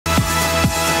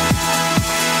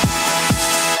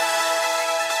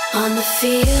On the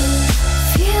field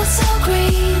so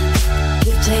green.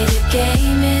 You play the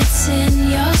game, it's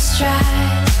in your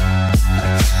stride.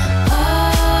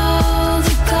 All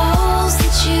the goals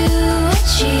that you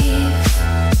achieve.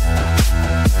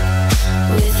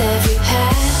 With every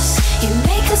pass, you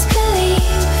make us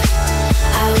believe.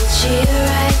 I will cheer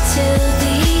right till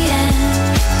the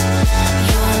end.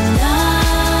 Your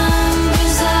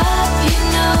number's up, you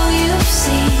know you've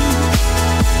seen.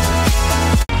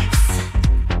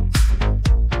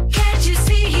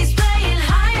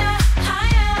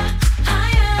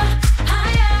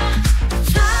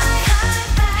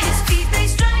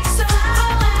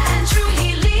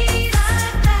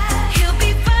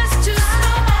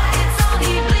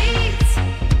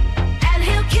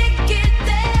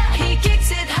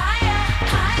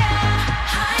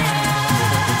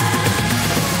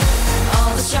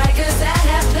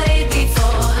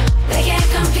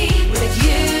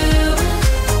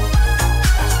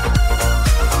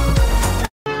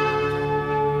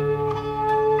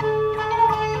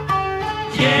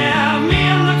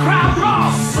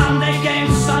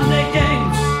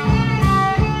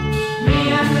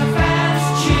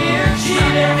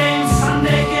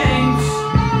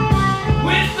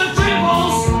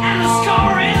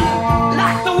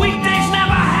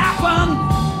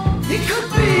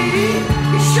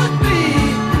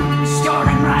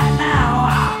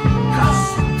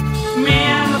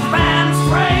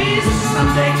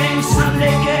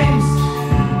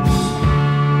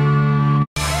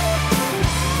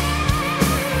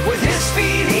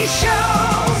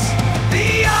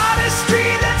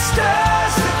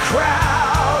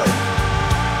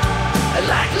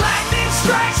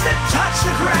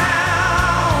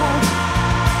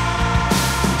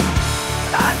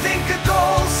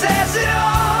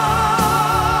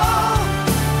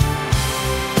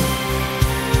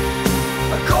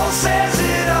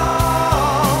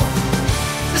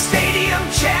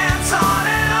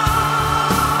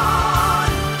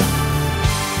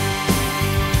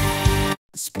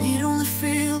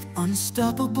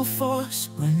 Unstoppable force,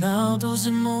 Ronaldo's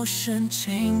in motion,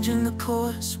 changing the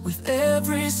course. With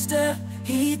every step,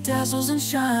 he dazzles and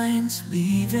shines,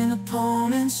 leaving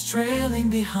opponents trailing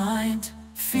behind.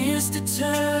 Fierce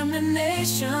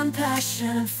determination,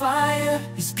 passion and fire.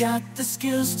 He's got the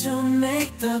skills to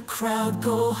make the crowd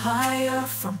go higher.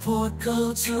 From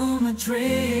Portugal to Madrid,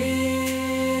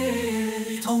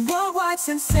 a worldwide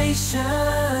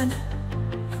sensation.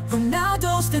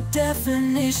 Ronaldo's the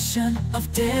definition of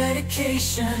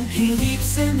dedication. He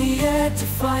leaps in the air,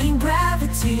 defying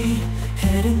gravity,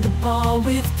 heading the ball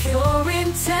with pure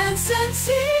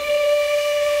intensity.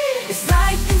 It's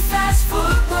lightning fast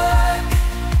footwork,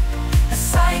 a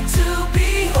sight to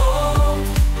behold,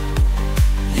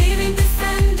 leaving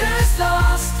defenders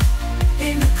lost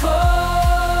in the cold.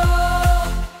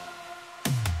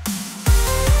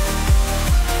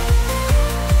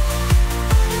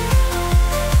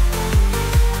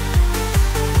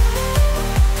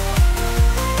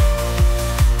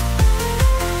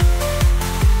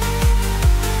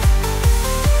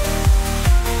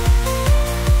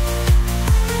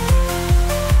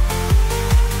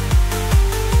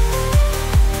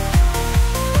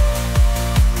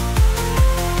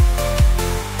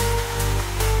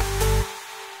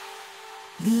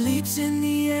 In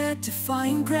the air,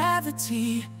 defying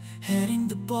gravity, heading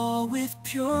the ball with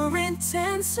pure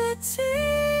intensity.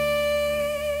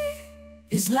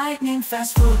 His lightning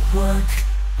fast footwork,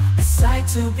 a sight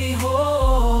to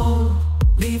behold,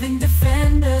 leaving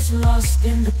defenders lost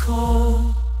in the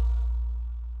cold.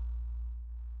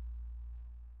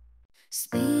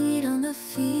 Speed on the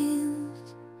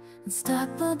field,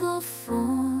 unstoppable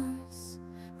force.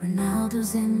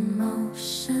 Ronaldo's in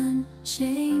motion,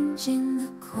 changing the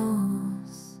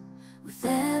course. With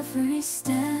every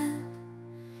step,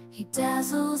 he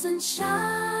dazzles and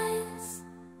shines,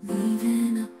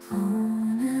 leaving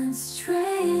opponents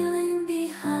trailing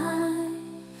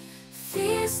behind.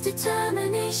 Fierce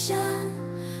determination,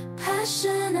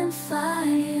 passion and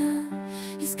fire.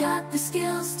 He's got the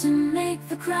skills to make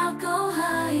the crowd go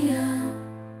higher.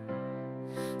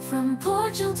 From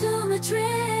Portugal to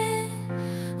Madrid,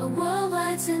 a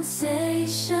worldwide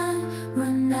sensation.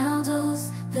 Ronaldo's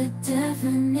the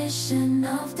definition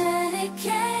of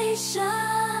dedication.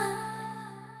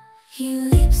 He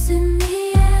leaps in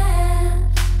the air,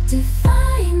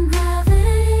 defying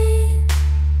gravity,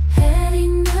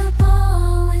 heading the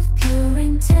ball with pure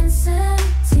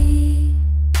intensity.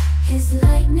 His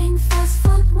lightning fast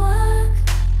footwork,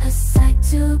 a sight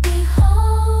to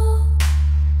behold,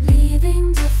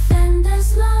 leaving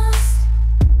defenders lost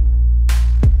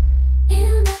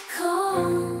in the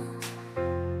cold.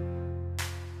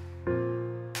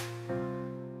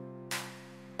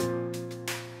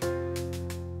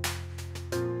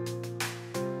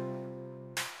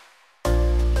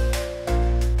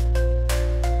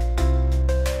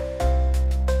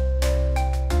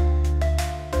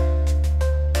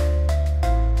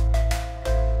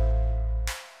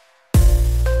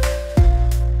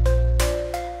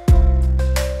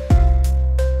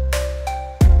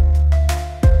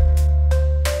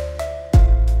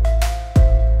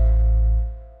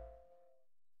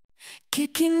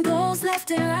 kicking goals left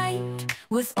and right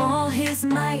with all his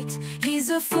might.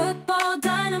 He's a football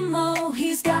dynamo.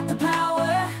 He's got the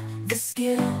power, the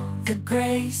skill, the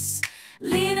grace,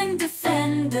 leading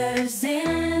defenders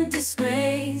in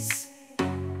disgrace.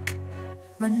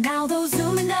 Ronaldo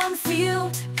zooming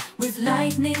downfield with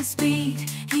lightning speed.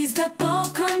 He's got ball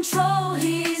control.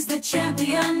 He's the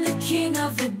champion, the king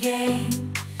of the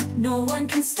game. No one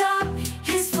can stop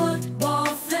his football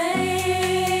flame.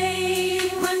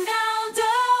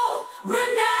 Ronaldo,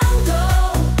 Ronaldo,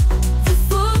 the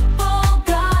football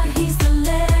god. He's the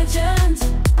legend,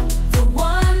 the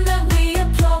one that we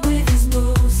applaud with his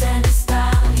moves and his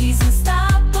style. He's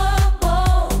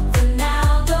unstoppable.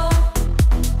 Ronaldo,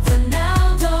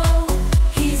 Ronaldo,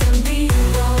 he's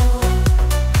unbeatable.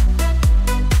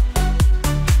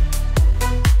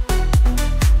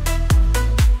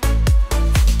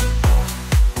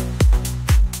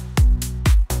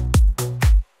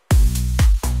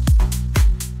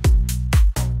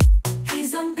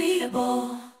 He's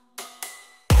unbeatable.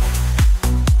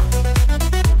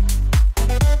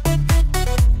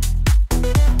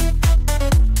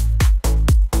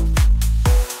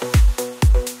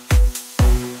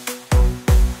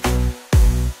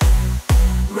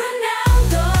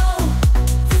 Ronaldo,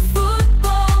 the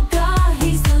football god.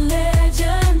 He's the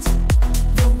legend,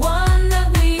 the one that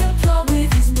we applaud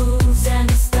with his moves and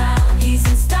his style. He's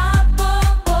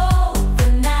unstoppable.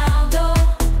 Ronaldo,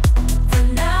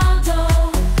 Ronaldo,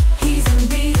 he's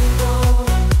unbeatable.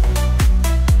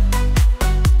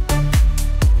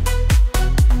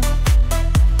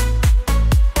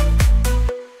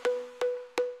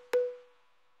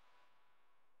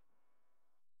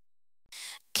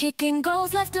 Kicking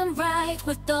goals left and right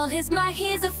with all his might.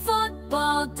 He's a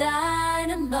football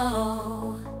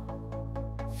dynamo.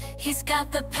 He's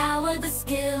got the power, the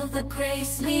skill, the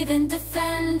grace, leaving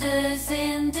defenders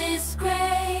in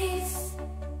disgrace.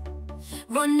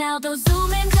 Ronaldo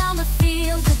zooming down the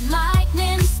field with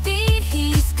lightning speed.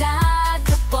 He's got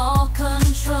the ball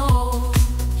control.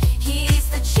 He's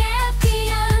the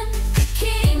champion, the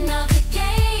king of the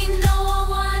game. No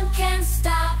one can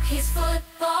stop his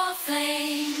football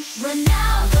flame.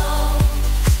 Ronaldo,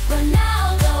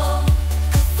 Ronaldo,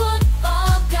 the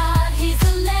football god. He's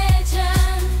a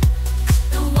legend,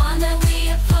 the one that we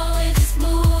applaud with his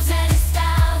moves and his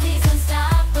style. He's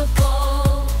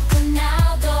unstoppable.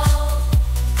 Ronaldo,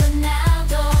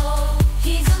 Ronaldo,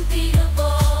 he's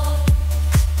unbeatable.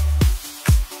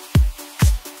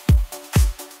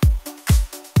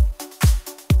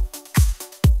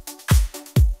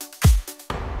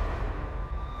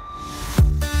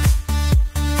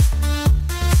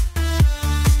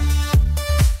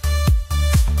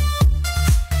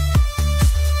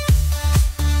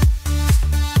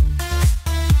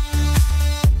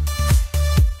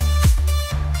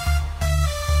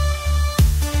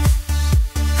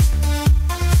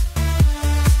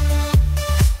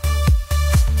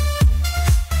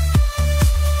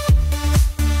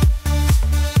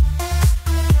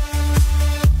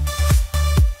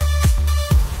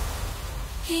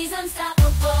 He's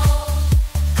unstoppable.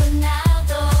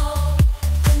 Ronaldo,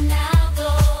 Ronaldo,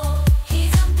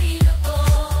 he's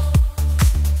unbeatable.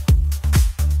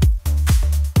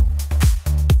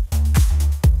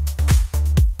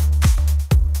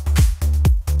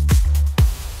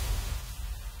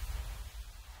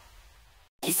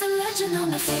 He's a legend on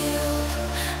the field,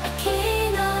 a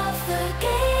king of the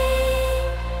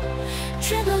game,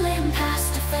 dribbling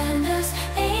past defenders,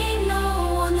 ain't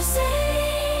no one to say.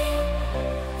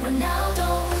 Ronaldo,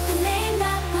 the name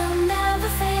that will never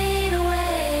fade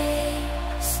away,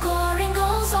 scoring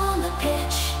goals on the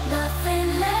pitch,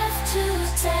 nothing left to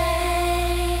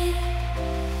say.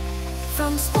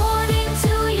 From Sporting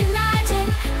to United,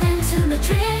 then to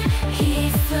Madrid, he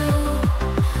flew.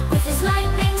 With his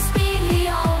lightning speed, he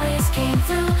always came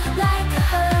through like a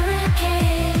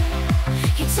hurricane.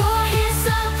 He tore his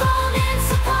opponents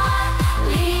apart,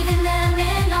 leaving them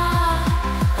in awe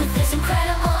with his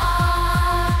incredible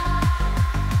art.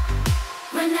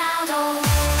 Ronaldo,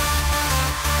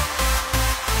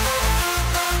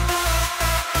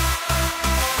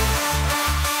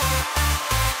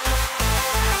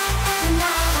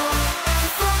 Ronaldo, the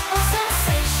football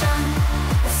sensation.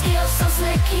 The skill so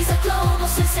slick, he's a global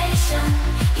sensation.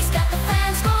 He's got the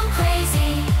fans going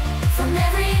crazy from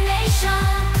every nation.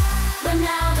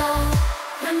 Ronaldo,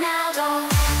 Ronaldo.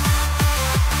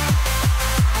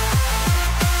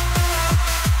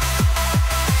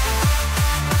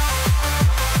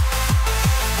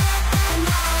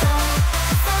 Ronaldo,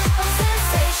 the football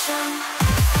sensation.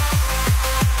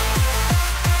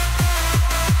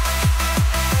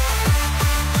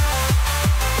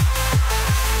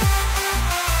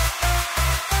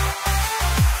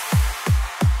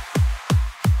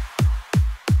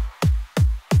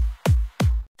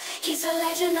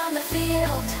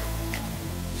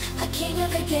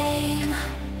 the game.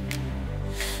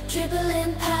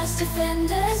 Dribbling past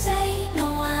defenders, ain't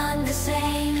no one the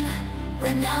same.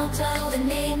 Ronaldo, the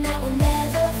name that will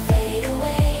never fade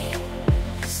away.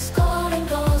 Scoring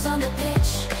goals on the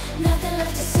pitch, nothing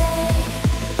left to say.